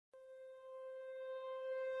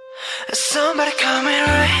Somebody call me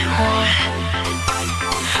right one.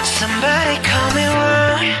 Somebody call me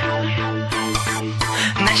wrong.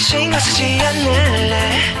 난 신경 쓰지 않을래.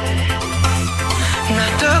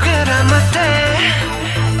 나도 그럼 어때?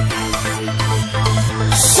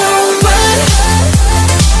 So what?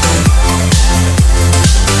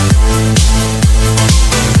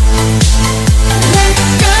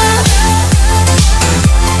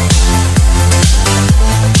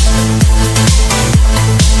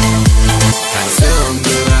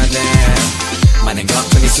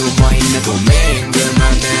 숨어있는 고민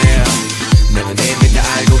그만해. 너는 이미 다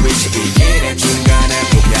알고 있지. 이 일의 중간에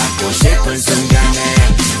포기하고 싶은 순간에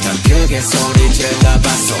넌 크게 소리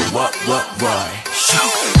질러봤어. What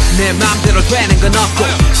내 맘대로 되는 건 없고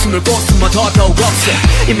숨을 곳은 더더욱 없어.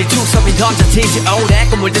 이미 주섬이 던져진지 오래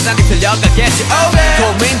꿈을 대단히 들려가겠지.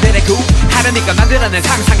 고민들의 하려니까 만들어낸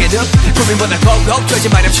상상의 늪. 고민보다 고고 쫄지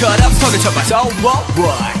마렴처럼 손을 쳐봐. So what?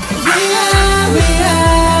 We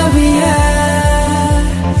are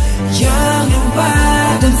young and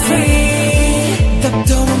wild and free. 답도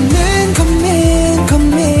없는 고민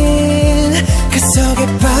그 속에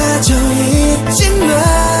빠져있지마.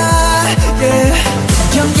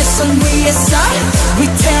 경계선 위에서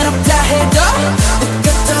위태롭다 해도 웃고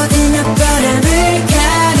떠들며 바람을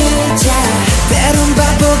가르자. 때론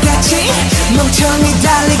바보같이 멍청이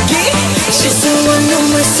달리기 실수한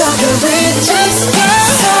눈물 속을 just go.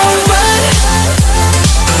 So what?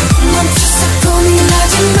 멈춰서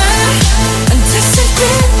고민하지마. 됐을 땐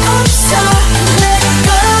없어. Let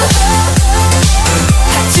go.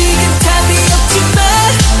 아직은 답이 없지만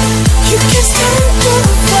You can stand the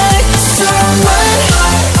fight. So what?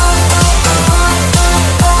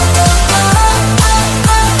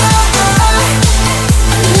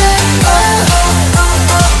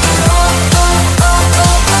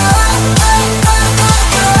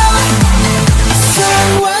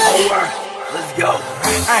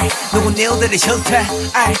 누군 일들이 싫대.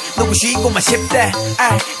 누구 쉬고만 싶대.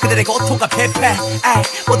 그들의 고통과 패패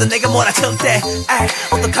모두 내가 몰아쳤대.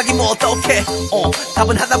 어떡하기 뭐 어떡해.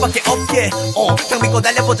 답은 하나밖에 없게. 그냥 믿고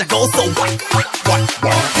달려보자고. So what?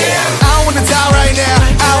 I wanna die right now.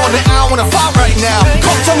 I wanna fight right now.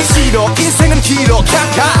 걱정이 싫어 인생은 길어.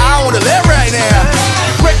 I wanna live right now.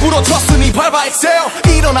 왜 부러졌으니 밟아 excel.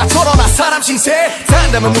 일어나 저러나 사람 신세.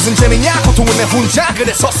 산다면 무슨 재미냐. 고통은 내 혼자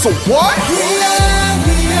그래서 so what?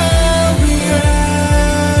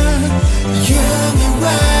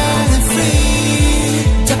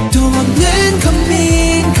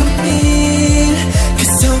 그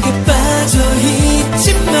속에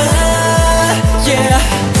빠져있지마.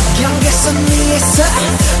 경계선 위에서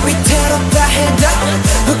위태롭다 해도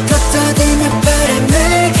웃고 떠들며 바람을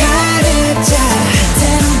가르자.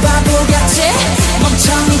 때론 바보같이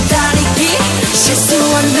멍청이 다리기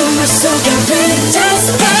실수한 눈물 속에 just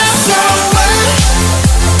go. So what?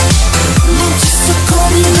 멈춰서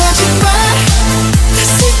고민하지마.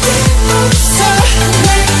 됐을 땐 없어.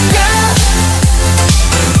 Let go.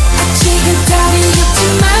 아직은 답이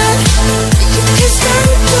없지만 You can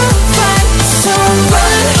start the fight. So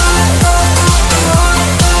what?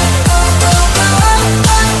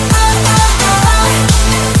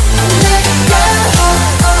 Let go.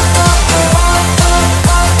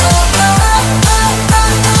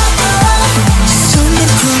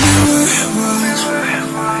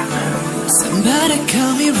 Somebody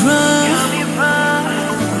call me wrong.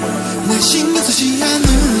 난 신경 쓰지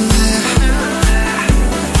않을래.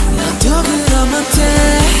 나도 그럼 어때?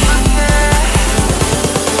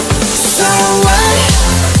 So what?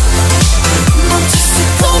 멈춰서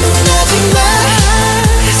고민하지마.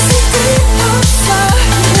 했을 땐 없어.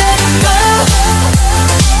 Let go.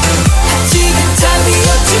 아직은 답이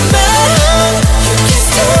없지만 You can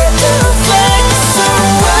still do it. So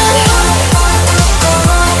what?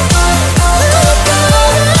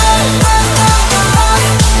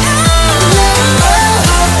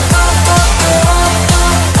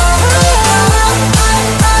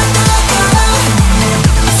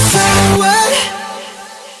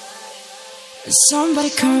 Somebody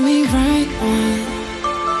call me right one.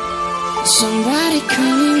 Somebody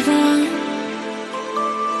call me wrong.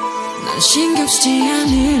 난 신경 쓰지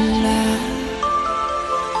않을래.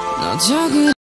 너도